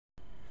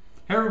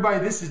Hey everybody,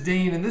 this is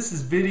Dean, and this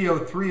is video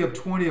 3 of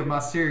 20 of my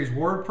series,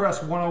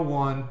 WordPress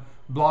 101,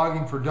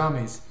 Blogging for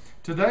Dummies.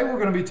 Today we're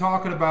going to be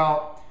talking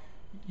about,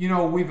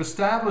 we've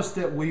established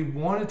that we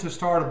wanted to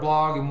start a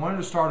blog and wanted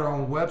to start our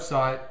own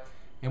website,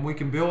 and we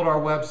can build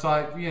our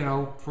website,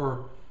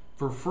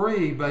 for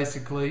free,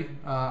 basically.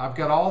 I've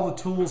got all the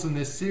tools in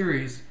this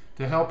series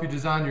to help you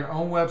design your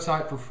own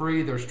website for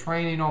free. There's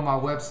training on my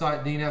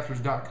website,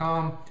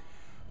 deanetheridge.com.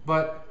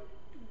 But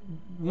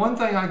one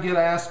thing I get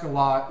asked a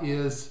lot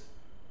is,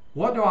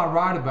 what do I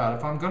write about?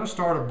 If I'm going to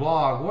start a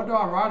blog, what do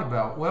I write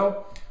about?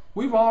 Well,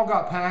 we've all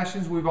got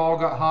passions, we've all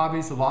got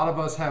hobbies. A lot of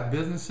us have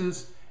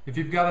businesses. If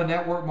you've got a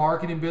network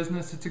marketing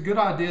business, it's a good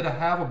idea to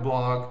have a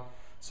blog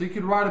so you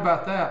could write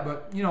about that.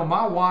 But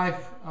my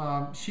wife,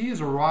 she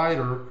is a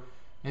writer,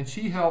 and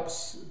she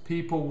helps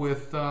people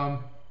with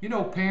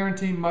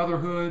parenting,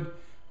 motherhood.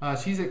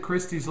 She's at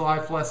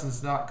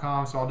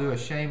christieslifelessons.com, so I'll do a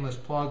shameless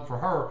plug for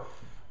her.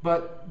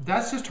 But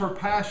that's just her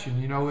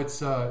passion.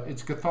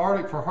 It's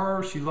cathartic for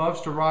her. She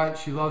loves to write.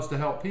 She loves to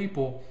help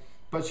people.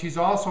 But she's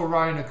also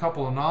writing a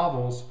couple of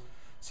novels.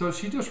 So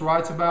she just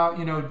writes about,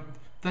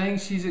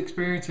 things she's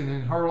experiencing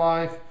in her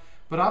life.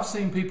 But I've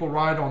seen people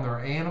write on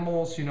their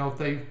animals. If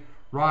they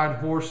ride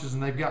horses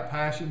and they've got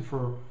passion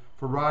for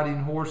riding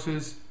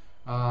horses.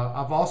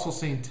 I've also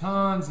seen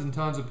tons and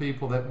tons of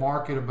people that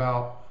market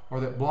about or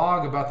that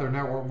blog about their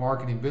network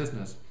marketing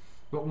business.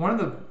 But one of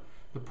the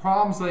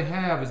problems they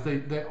have is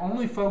they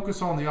only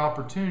focus on the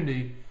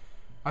opportunity.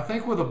 I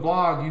think with a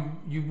blog,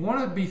 you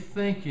want to be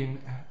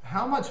thinking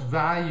how much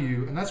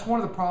value, and that's one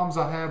of the problems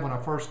I had when I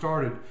first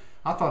started.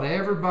 I thought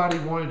everybody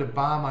wanted to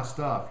buy my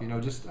stuff.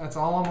 Just that's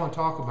all I'm going to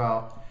talk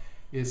about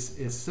is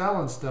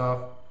selling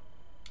stuff,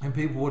 and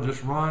people will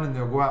just run and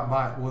they'll go out and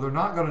buy it. Well, they're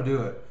not going to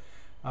do it.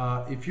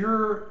 If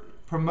you're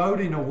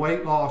promoting a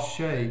weight loss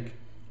shake,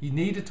 you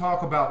need to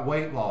talk about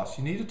weight loss.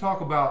 You need to talk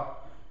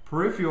about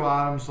peripheral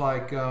items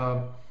like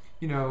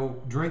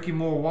drinking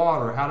more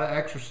water, how to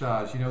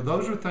exercise.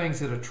 Those are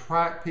things that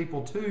attract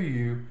people to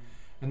you,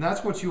 and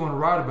that's what you want to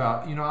write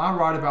about. I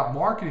write about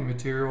marketing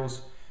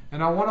materials,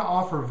 and I want to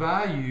offer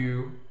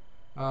value.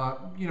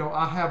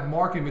 I have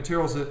marketing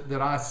materials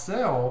that I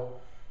sell,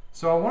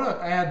 so I want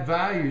to add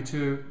value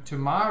to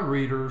my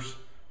readers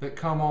that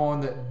come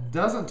on that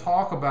doesn't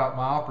talk about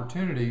my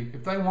opportunity.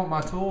 If they want my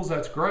tools,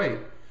 that's great,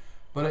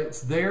 but it's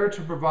there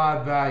to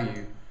provide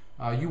value.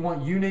 You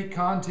want unique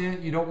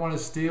content. You don't want to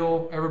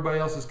steal everybody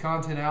else's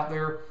content out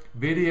there.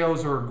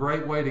 Videos are a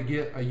great way to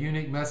get a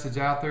unique message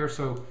out there.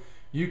 So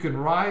you can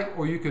write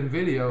or you can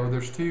video.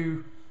 There's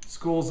two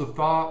schools of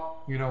thought,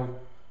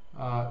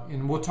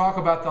 and we'll talk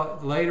about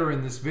that later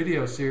in this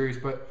video series.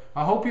 But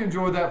I hope you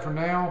enjoyed that for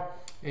now,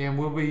 and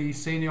we'll be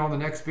seeing you on the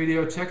next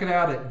video. Check it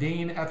out at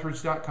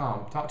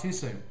deanetheridge.com. Talk to you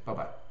soon.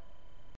 Bye-bye.